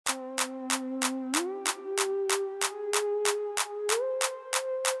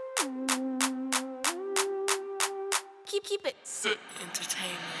keep it sick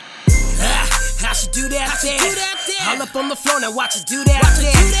entertainment. How she do that there? All up on the floor, now watch her do that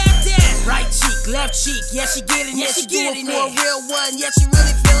there. Right cheek, left cheek, yeah she get it, yeah she do it for a real one, yeah she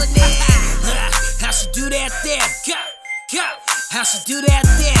really feeling it. How she do that there? Go. How she do that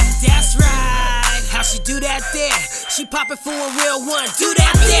there? That's right. How she do that there? She poppin' for a real one. Do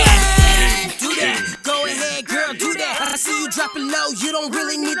that there. Do that. Go ahead, girl, do that. I see you dropping low, you don't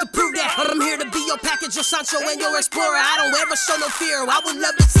really need to prove that. I'm here to be your package, your Sancho, and your explorer. I don't ever show no fear. I would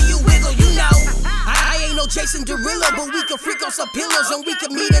love to see you wiggle, you know. I ain't no Jason Derulo, but we can freak on some pillows and we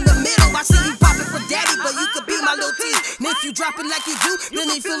can meet in the middle. I see you poppin' for daddy, but you could be my little tease. And if you drop it like you do,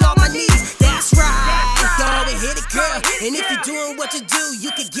 then you feel all my needs. That's right. Go and hit it, girl. And if you're doing what you do, you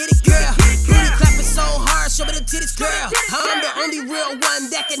can get it, girl. Booty clapping so hard, show me the titties, girl. I'm the only real one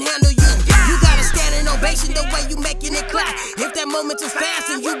that can handle you. You gotta stand in ovation the way you making it clap. If that moment is fast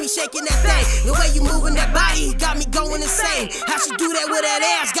and you be shaking that thing, the way you moving that body got me going insane. How she do that with that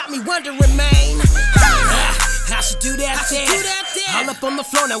ass got me wondering, man. How she do that there? All up on the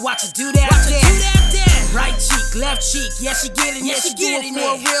floor, now watch her do that there. Right cheek, left cheek, yeah she get it, yeah she do it for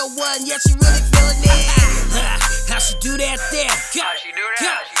a real one, yeah she really feeling it. How she do that there?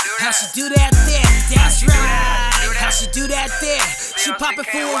 How she do that there? That's right. How she do that there? She poppin'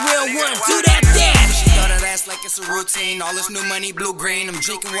 for a real one. Do that there. She thought that ass like it's a routine. All this new money, blue green. I'm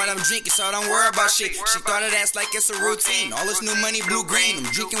drinking what I'm drinking, so don't worry about shit. She thought that ass like it's a routine. All this new money, blue green. I'm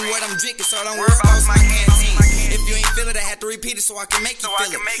drinking what I'm drinking, so don't worry about my canteen. If you ain't feel it, I had to repeat it so I can make you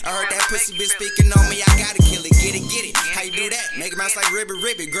feel it. I heard that pussy bitch speaking on me, I gotta kill it. Get it. How you do that? Make it bounce like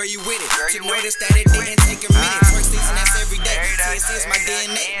ribbit. Girl, you with it. To notice that it didn't take a minute. Twerk season, that's every day. TSC is my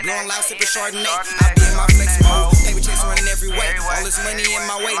DNA. Blowing loud, sipping Chardonnay. I be in my flex mode. Paper chase running every way. All this money in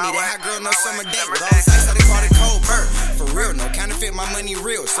my way. Need a hot girl, no summer date. With all this ice, how they call it cold bird. For real, no counterfeit, my money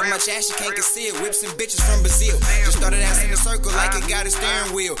real. So much ass you can't conceal. Whips and bitches from Brazil. Just started ass in a circle like it got a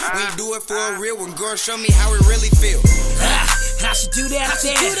steering wheel. When you do it for a real one, girl, show me how it really feel. How she do that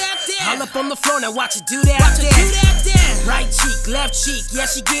there? All up on the floor, now watch her do that there. Right cheek, left cheek, yeah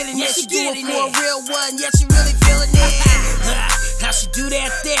she get it, yeah she do it for a real one, yeah she really feeling it. How she do that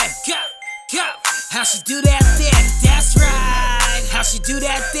there? Go. How she do that there? That's right. How she do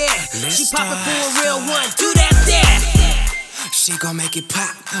that there? She poppin' for a real one. Do that there. She gon' make it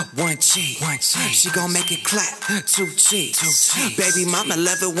pop, one cheek. She gon' make it clap, two cheeks. Baby mama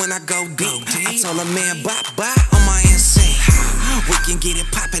love it when I go deep. I told her man bye on my NC. We can get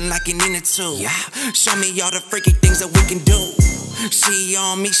it poppin' like an inner tube. Show me all the freaky things that we can do. She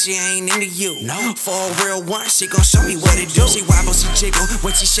on me, she ain't into you. No, for a real one, she gon' show me what it do. She wobble, she jiggle,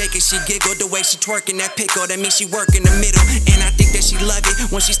 when she shake it, she giggle. The way she twerking that pickle, that means she work in the middle. And I think that she love it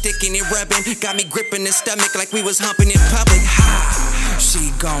when she sticking it, rubbing. Got me gripping the stomach like we was humping in public. She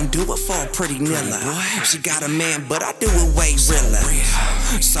gon' do it for a pretty nilla. She got a man, but I do it way realer.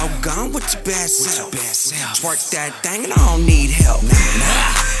 So gone with your bad self. Twerk that thing and I don't need help.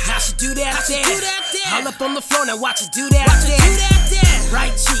 How she do that there? All up on the floor, now watch her do that there.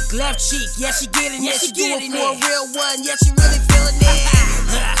 Right cheek, left cheek, yeah she get it, yeah she do it for a real one, yeah she really feeling it.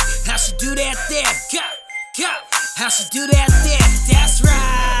 How she do that there? Go. How she do that there? That's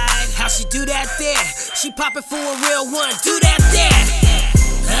right. How she do that there? She poppin' for a real one. Do that there.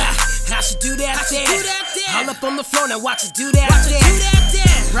 How she do that there? All up on the floor, now watch her do that there.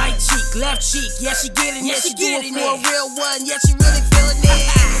 Right cheek, left cheek, yeah she get it, yeah she do it for a real one, yeah she really feeling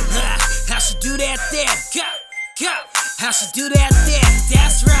it. How she do that there? Go. How she do that there?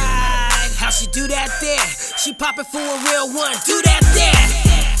 That's right. How she do that there? She poppin' for a real one. Do that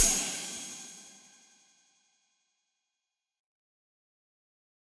there.